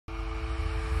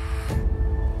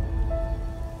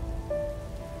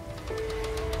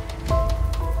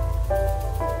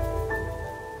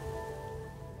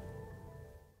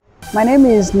My name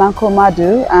is Manko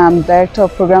Madu. I'm Director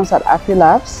of Programs at Happy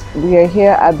Labs. We are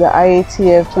here at the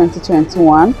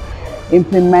IATF2021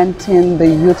 implementing the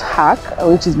YouthHack,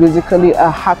 which is basically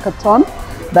a hackathon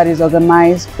that is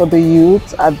organized for the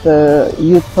youth at the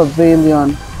Youth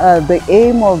Pavilion. The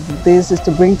aim of this is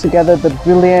to bring together the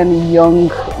brilliant young,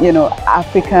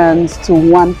 Africans to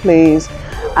one place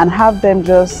and have them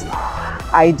just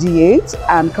ideate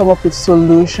and come up with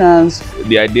solutions.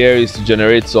 The idea is to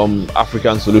generate some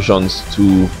African solutions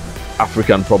to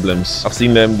African problems. I've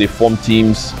seen them, they form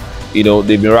teams, they've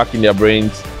been racking their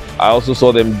brains. I also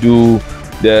saw them do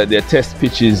their test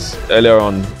pitches earlier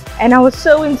on. And I was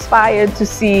so inspired to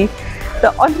see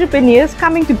the entrepreneurs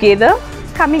coming together,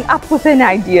 coming up with an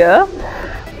idea,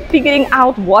 figuring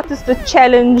out what is the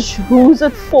challenge, who's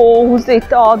it for, who's their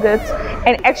target,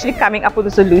 and actually coming up with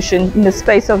a solution in the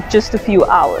space of just a few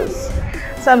hours.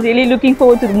 So I'm really looking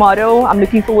forward to tomorrow. I'm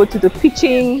looking forward to the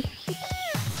pitching.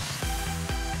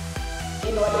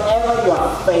 In whatever you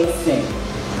are facing,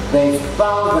 there is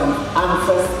thousands of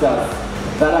ancestors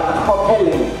that are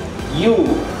propelling you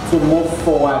to move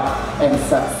forward and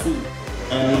succeed.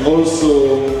 And also,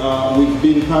 we've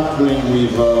been partnering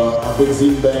with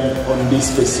Afrexim Bank on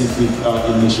this specific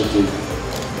initiative.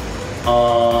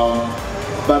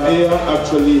 Bamea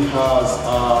actually has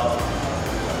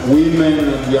women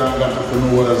and young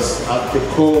entrepreneurs at the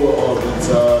core of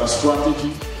its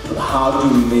strategy. How do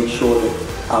we make sure that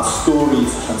our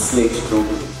stories translate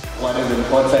globally? What is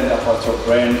important about your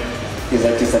brand is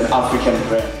that it's an African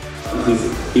brand. It is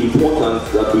important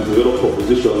that we develop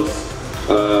propositions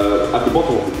at the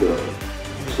bottom of the pyramid.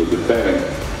 So the bank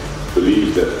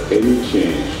believes that any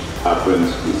change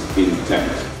happens with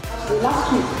intent.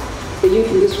 Last week, the youth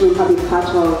in this room have been part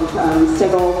of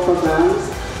several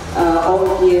programs,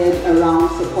 all geared around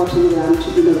supporting them to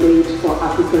innovate for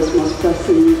Africa's most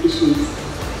pressing issues.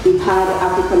 We've had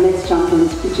Africa Next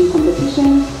Champions pitching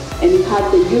competition, and we've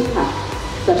had the YouthHack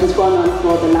that has gone on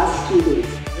for the last 2 days.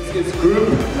 This is group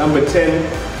number 10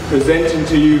 presenting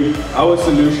to you our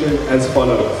solution as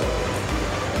follows.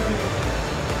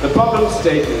 The problem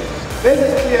statement. There's a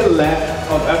clear lack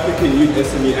of African youth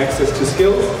SME access to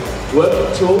skills, working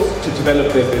tools to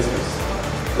develop their business.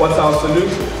 What's our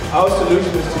solution? Our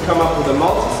solution is to come up with a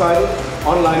multi-sided,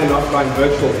 online and offline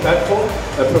virtual platform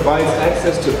that provides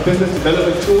access to business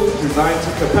development tools designed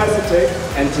to capacitate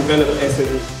and develop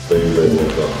SMEs. Very, very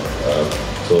welcome.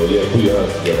 So yeah, put your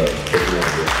hands together.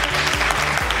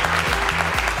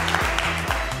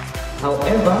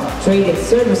 However, trade in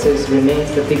services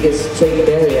remains the biggest trade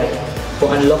barrier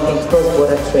for unlocking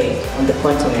cross-border trade on the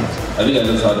continent. I think I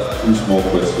just had two small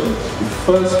questions. The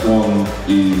first one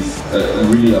is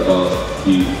really about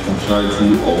the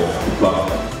functionality of the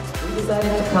platform. We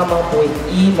decided to come up with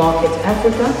eMarket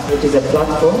Africa, which is a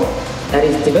platform that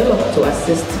is developed to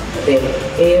assist the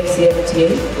AFCFTA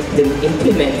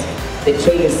implement the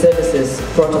trade in services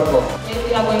protocol.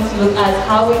 We are going to look at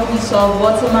how we can solve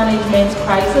water management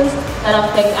crisis that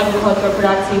affects agricultural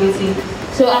productivity.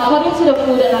 So according to the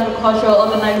Food and Agricultural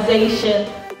Organization,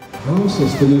 how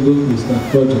sustainable is that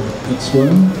project? That's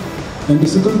one. And the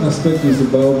second aspect is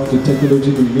about the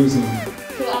technology we're using.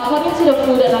 So according to the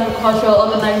Food and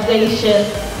Agricultural Organization,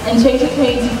 in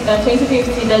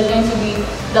 2050 there's going to be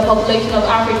the population of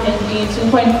Africans being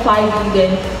 2.5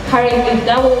 billion. Currently,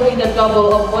 that will be the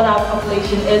double of what our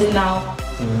population is now.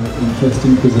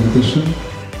 Interesting presentation.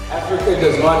 Africa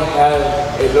does not have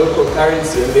a local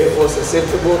currency and therefore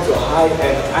susceptible to high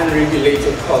and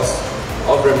unregulated costs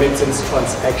of remittance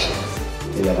transactions.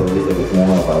 Elaborate a bit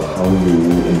more about how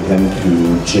you intend to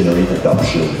generate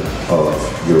adoption of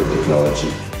your technology.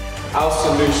 Our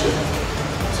solution: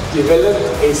 to develop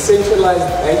a centralized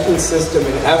banking system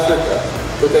in Africa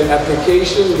with an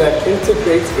application that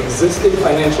integrates existing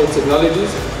financial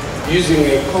technologies using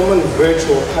a common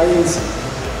virtual currency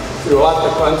throughout the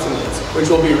continent, which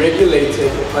will be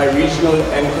regulated by regional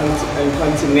and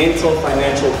continental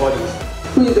financial bodies.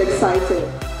 Who is excited?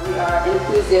 We are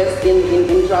enthusiasts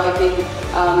in driving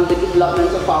the development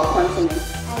of our continent.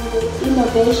 And the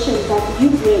innovation that you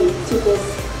bring to this,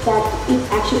 that it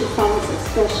actually finds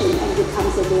expression and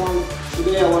becomes a reality.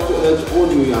 Today I want to urge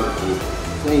all you young people,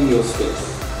 play in your space.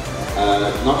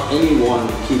 Not anyone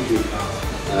will keep you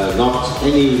down. Not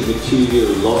any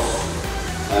material loss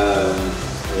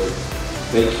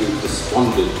make you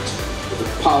despondent. But the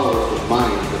power of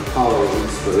mind, the power of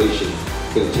inspiration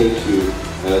can take you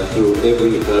through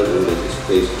every hurdle that is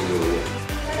placed in your way.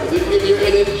 Does it give you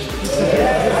energy?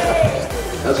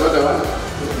 That's what I want.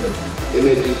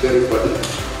 Energy is very important.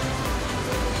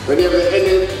 When you have the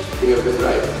energy, you have the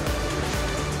drive.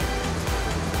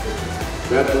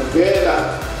 We are together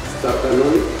this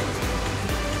afternoon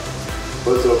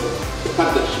also the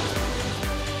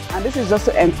partnership. And this is just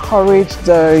to encourage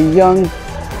the young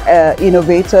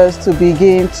innovators to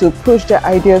begin to push their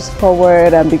ideas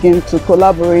forward and begin to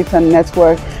collaborate and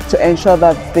network to ensure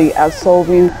that they are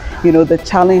solving, the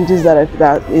challenges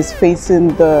that is facing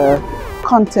the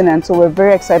continent. So we're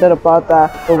very excited about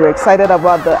that. So we're excited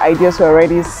about the ideas we're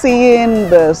already seeing,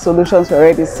 the solutions we're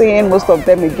already seeing, most of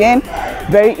them again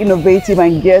very innovative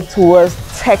and geared towards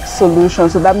tech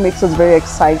solutions. So that makes us very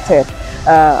excited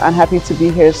and happy to be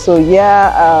here. So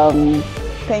yeah,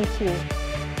 thank you.